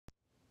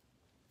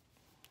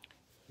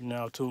You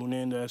now tune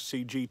in to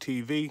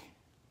SCGTV.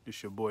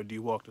 It's your boy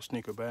D-Walk, the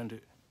Sneaker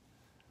Bandit.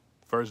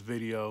 First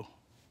video,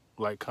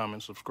 like,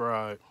 comment,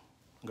 subscribe.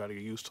 Gotta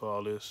get used to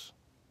all this.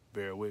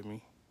 Bear with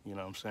me, you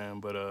know what I'm saying?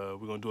 But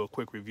we're gonna do a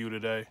quick review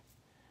today.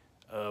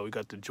 We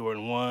got the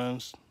Jordan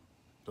 1s,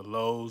 the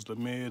lows, the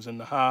mids, and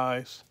the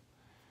highs.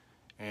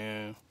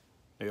 And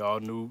they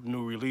all new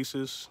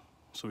releases.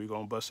 So we're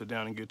gonna bust it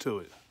down and get to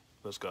it.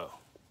 Let's go.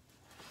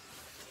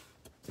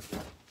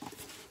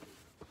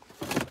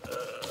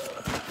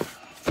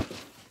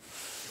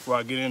 Before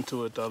I get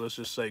into it though, let's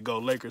just say go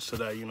Lakers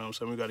today, you know what I'm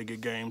saying? We gotta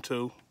get game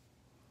 2.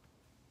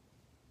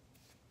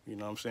 You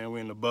know what I'm saying? We're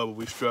in the bubble,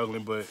 we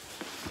struggling, but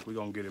we're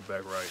gonna get it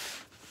back right.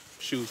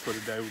 Shoes for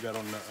today, we got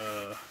on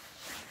the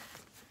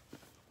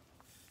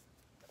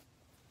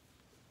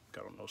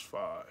those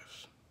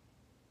 5s.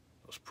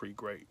 Those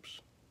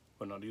pre-grapes.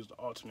 But no, these are the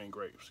alternate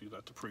grapes. These are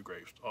not the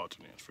pre-grapes, the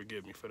alternates.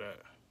 Forgive me for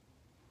that.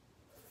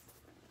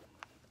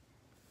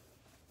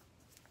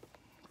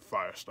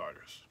 Fire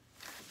starters.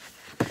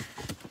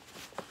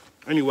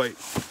 Anyway,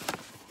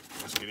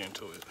 let's get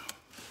into it.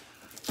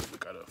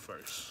 Look at it up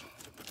first.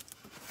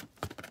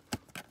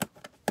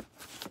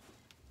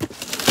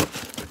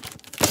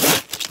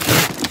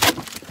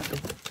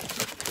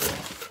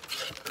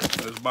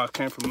 This box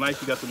came from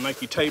Nike, got the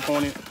Nike tape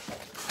on it.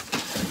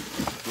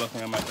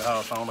 Luckily I'm at the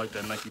house, I don't like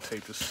that Nike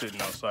tape just sitting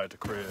outside the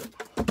crib.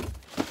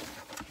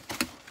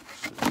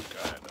 So we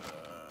got,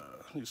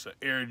 these are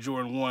Air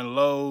Jordan 1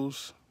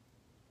 lows.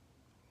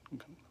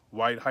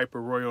 White,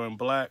 Hyper Royal, and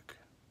black.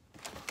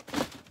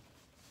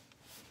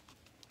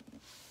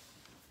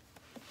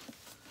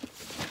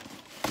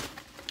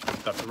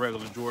 Got the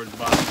regular Jordan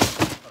box.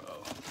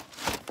 Uh-oh.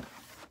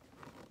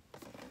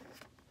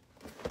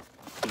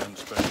 Nothing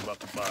special about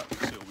the box.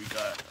 Let's see what we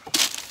got.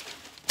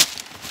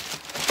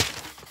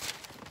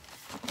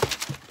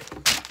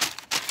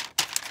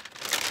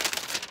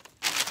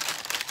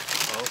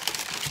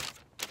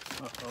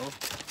 Uh-oh.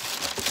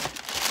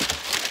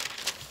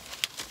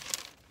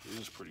 This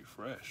is pretty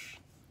fresh.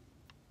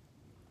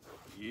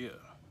 Yeah.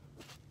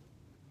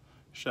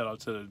 Shout out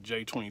to the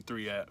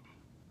J23 app.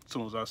 As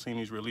soon as I seen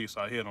these released,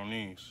 I hit on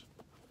these.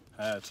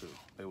 I had to.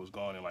 They was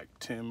gone in like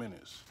 10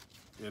 minutes,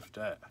 if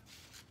that.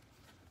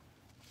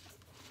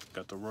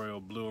 Got the royal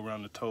blue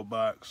around the toe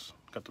box.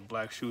 Got the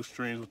black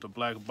shoestrings with the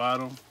black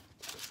bottom.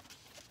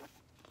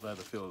 The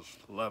leather feels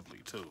lovely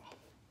too.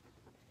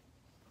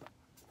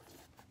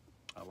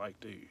 I like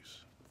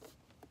these.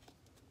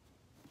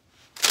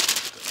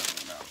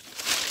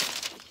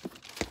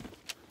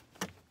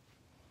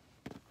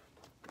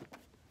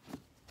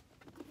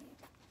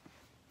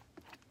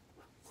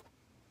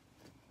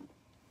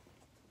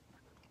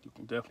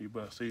 Definitely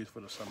bust these for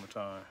the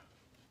summertime.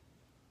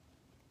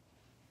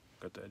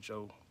 Got that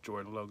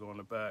Jordan logo on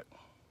the back.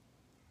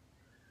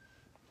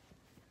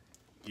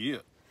 Yeah.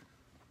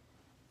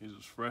 These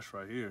is fresh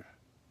right here.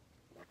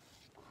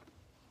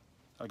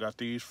 I got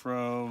these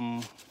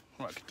from,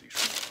 where I get these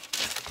from?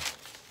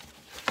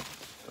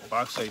 The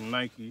box say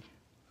Nike.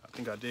 I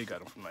think I did got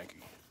them from Nike.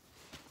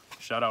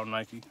 Shout out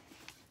Nike.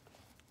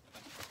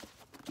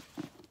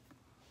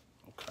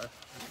 Okay.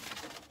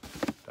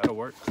 That'll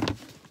work.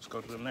 Let's go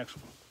to the next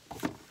one.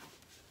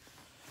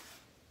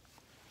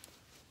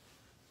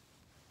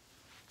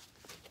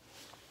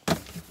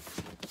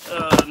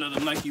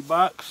 Another Nike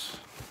box.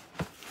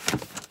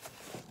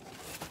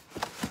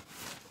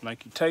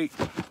 Nike tape.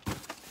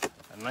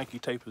 And Nike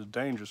tape is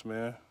dangerous,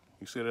 man.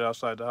 You sit it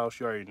outside the house,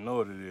 you already know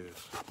what it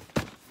is.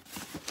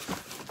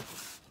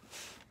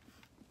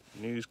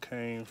 And these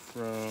came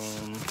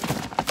from,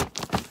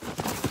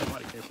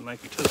 somebody came from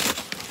Nike too. Let's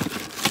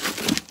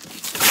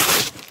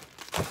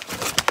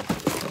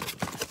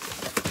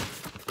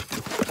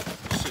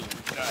see what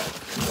we got.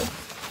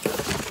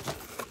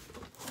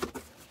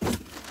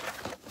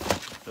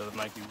 Another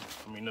Nike,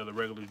 another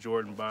regular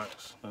Jordan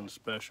box, nothing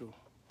special.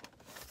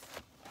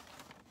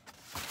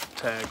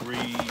 Tag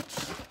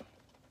reads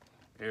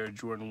Air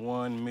Jordan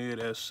 1 Mid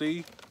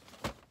SC,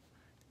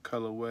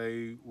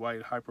 colorway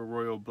white Hyper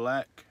Royal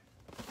black.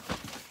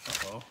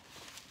 Uh-oh.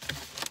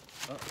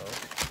 Uh-oh.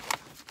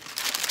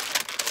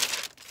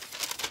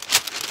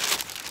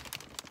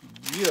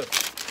 Yeah.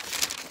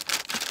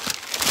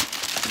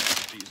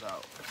 Get these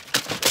out.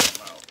 Check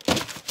them out. Oh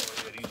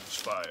yeah, these is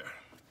fire.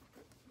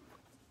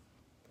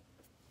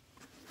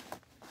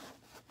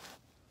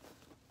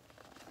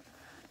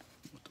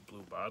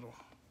 Bottle.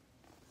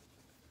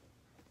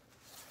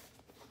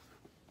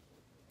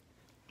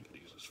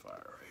 These is fire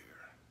right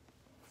here.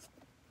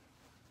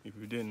 If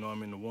you didn't know,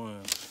 I'm in the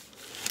 1s.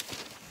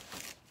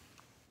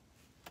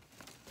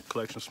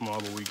 Collection small,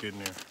 but we getting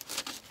there.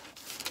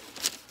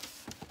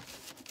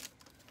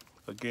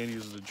 Again,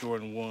 these are the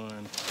Jordan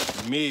 1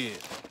 Mid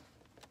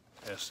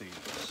SCs.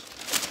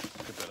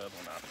 Get that other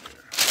one out of there.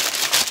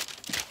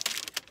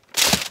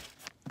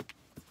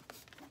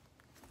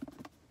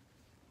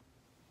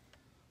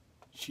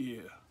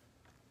 Yeah.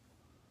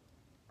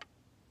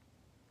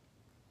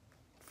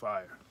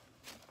 Fire.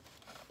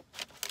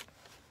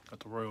 Got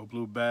the royal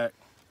blue back.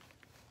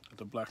 Got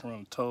the black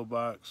around the toe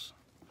box.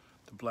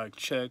 the black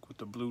check with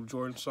the blue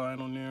Jordan sign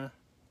on there.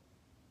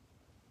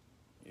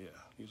 Yeah,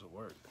 these will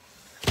work.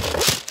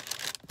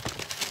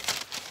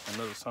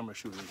 Another summer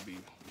shoe would be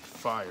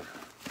fire.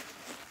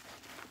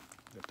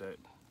 Got that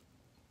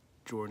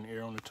Jordan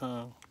Air on the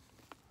tongue.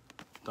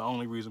 The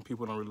only reason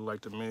people don't really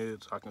like the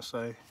mids, I can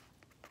say,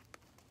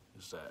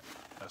 is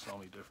that's the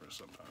only difference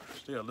sometimes.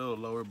 Still a little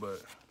lower,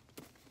 but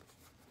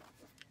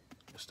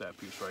it's that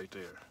piece right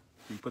there.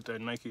 You put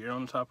that Nike Air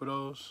on the top of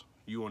those,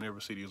 you won't ever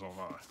see these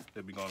online.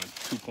 They'll be gone in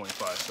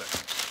 2.5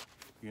 seconds.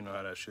 You know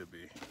how that should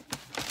be.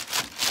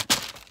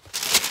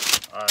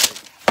 All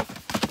right.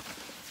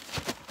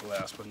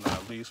 Last but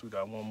not least, we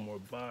got one more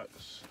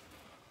box.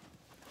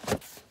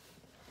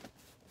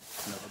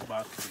 Another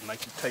box with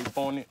Nike tape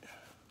on it.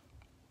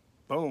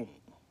 Boom.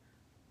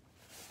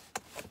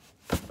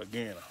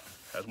 Again,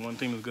 that's one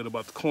thing that's good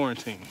about the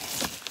quarantine.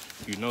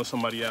 You know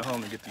somebody at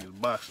home to get these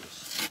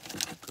boxes.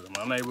 Because in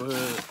my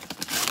neighborhood,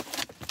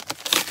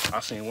 I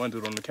seen one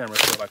dude on the camera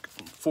sell like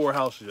 4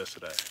 houses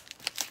yesterday.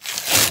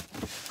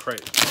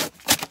 Crazy.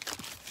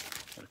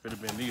 And if it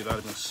had been these, I'd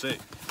have been sick.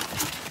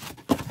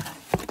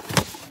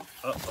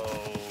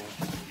 Uh-oh.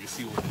 You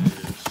see what it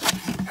is.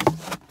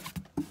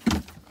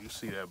 You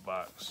see that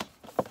box.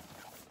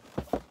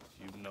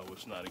 You know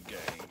it's not a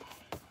game.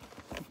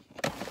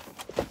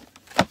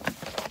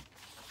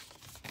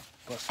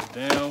 Bust it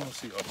down. Let's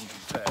see. Oh, let me do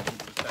the tag. Let me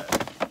do the tag.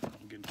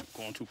 I'm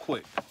going too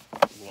quick.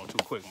 I'm going too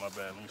quick. My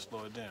bad. Let me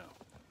slow it down.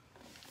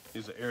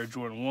 These are Air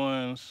Jordan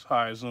 1s,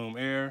 High Zoom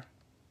Air,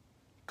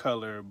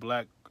 color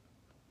black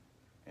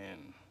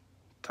and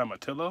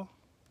Tomatillo.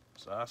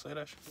 So I say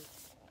that shit.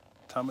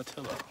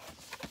 Tomatillo.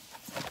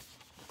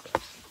 Okay.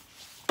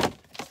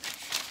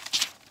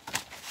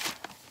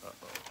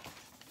 Uh-oh.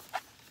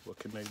 What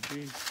can they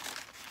be?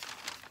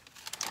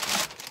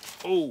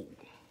 Oh,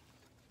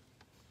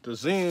 the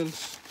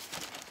Zens.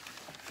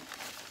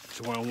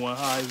 Jordan 1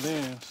 High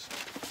Zens.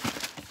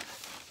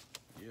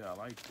 Yeah, I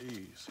like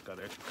these. Got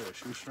an extra pair of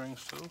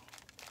shoestrings too.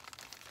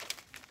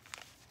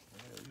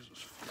 Yeah, these is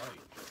flight.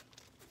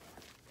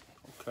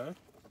 Okay.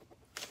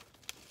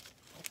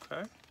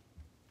 Okay.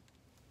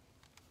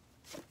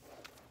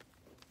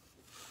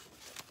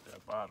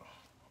 That bottom.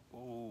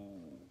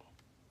 Ooh.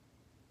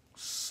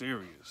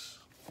 Serious.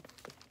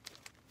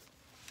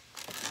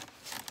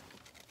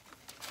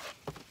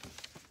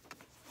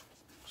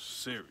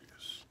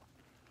 Serious.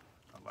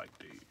 I like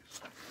these.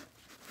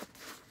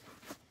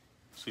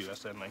 See,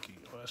 that's that Nike,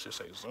 well, that should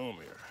say Zoom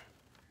here.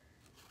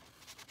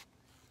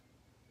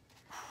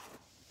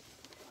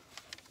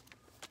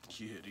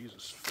 Yeah, these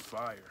is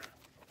fire.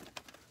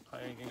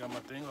 I ain't got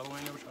my thing all the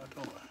way, never tried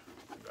doing it.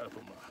 I gotta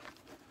put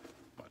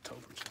my toe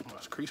protector,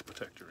 my crease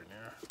protector in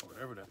there, or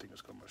whatever that thing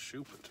is called, my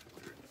shoe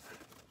protector in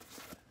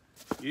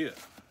there. Yeah.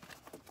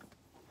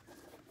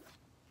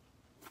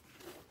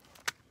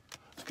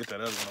 Let's get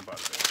that other one up out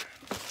of there.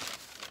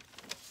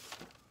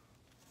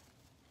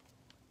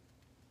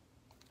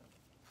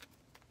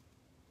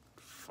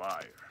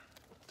 Fire.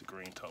 The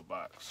green toe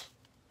box.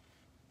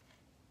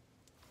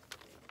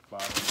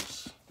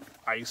 Bottom's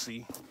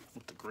icy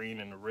with the green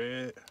and the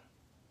red.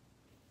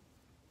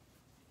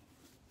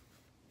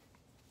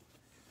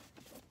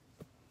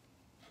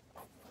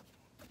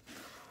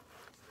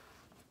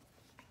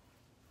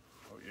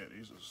 Oh yeah,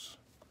 these is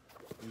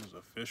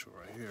official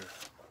right here.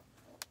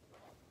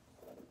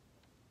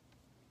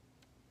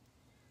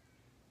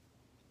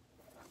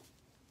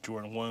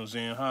 Jordan 1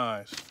 Zen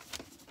Highs.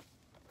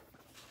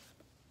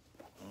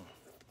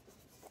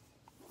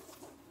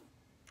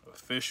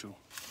 Official.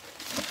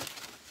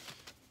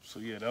 So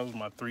yeah, that was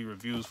my 3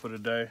 reviews for the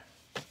day.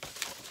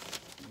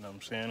 You know what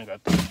I'm saying? I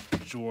got the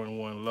Jordan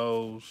 1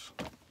 lows.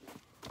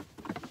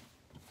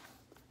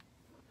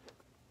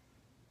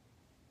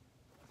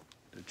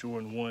 The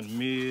Jordan 1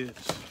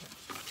 mids.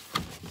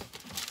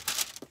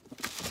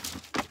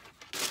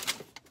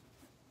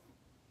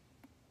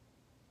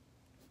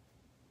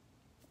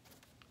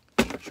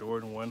 And the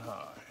Jordan 1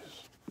 highs.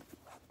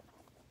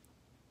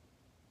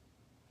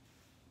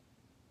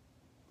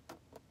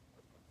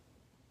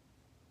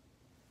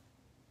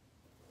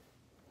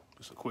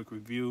 Just a quick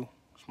review.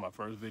 It's my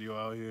first video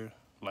out here.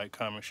 Like,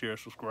 comment, share,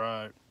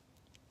 subscribe.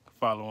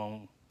 Follow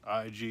on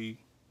IG.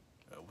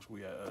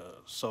 We at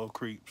Soul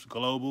Creeps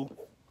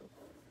Global.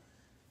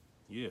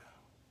 Yeah.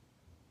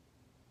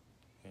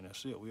 And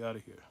that's it. We out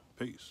of here.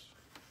 Peace.